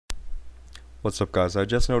What's up, guys? I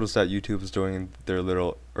just noticed that YouTube is doing their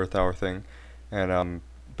little Earth Hour thing, and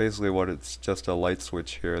basically what it's just a light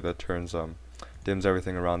switch here that turns dims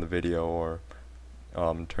everything around the video, or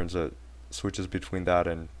turns it switches between that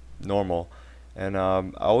and normal. And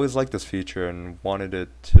I always liked this feature and wanted it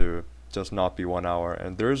to just not be 1 hour.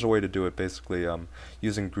 And there is a way to do it, basically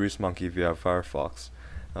using Grease Monkey via Firefox.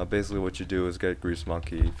 Basically, what you do is get Grease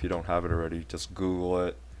Monkey. If you don't have it already, just Google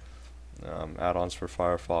it, add-ons for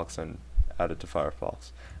Firefox, and add it to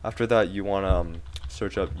Firefox. After that, you want to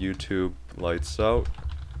search up YouTube Lights Out.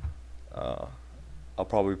 I'll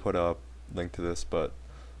probably put a link to this, but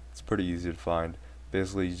it's pretty easy to find.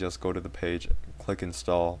 Basically, you just go to the page, click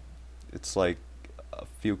install. It's like a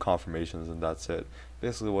few confirmations and that's it.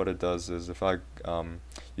 Basically, what it does is, if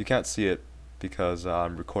you can't see it because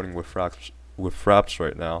I'm recording with Fraps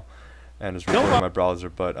right now, and it's recording my browser.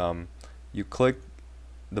 But you click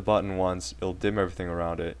the button once, it'll dim everything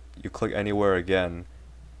around it. You click anywhere again,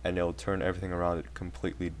 and it'll turn everything around it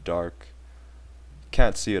completely dark.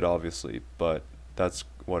 Can't see it obviously, but that's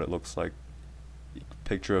what it looks like.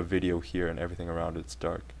 Picture a video here, and everything around it's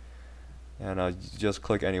dark. And you just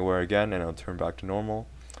click anywhere again, and it'll turn back to normal.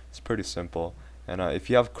 It's pretty simple. And if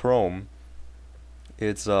you have Chrome,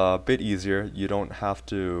 it's a bit easier. You don't have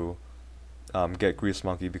to get Grease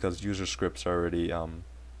Monkey, because user scripts are already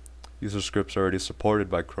supported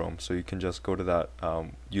by Chrome. So you can just go to that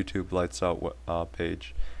YouTube Lights Out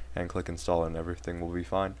page and click install, and everything will be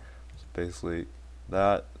fine. So basically,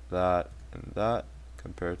 that, and that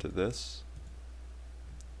compared to this.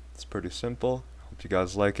 It's pretty simple. Hope you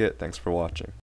guys like it. Thanks for watching.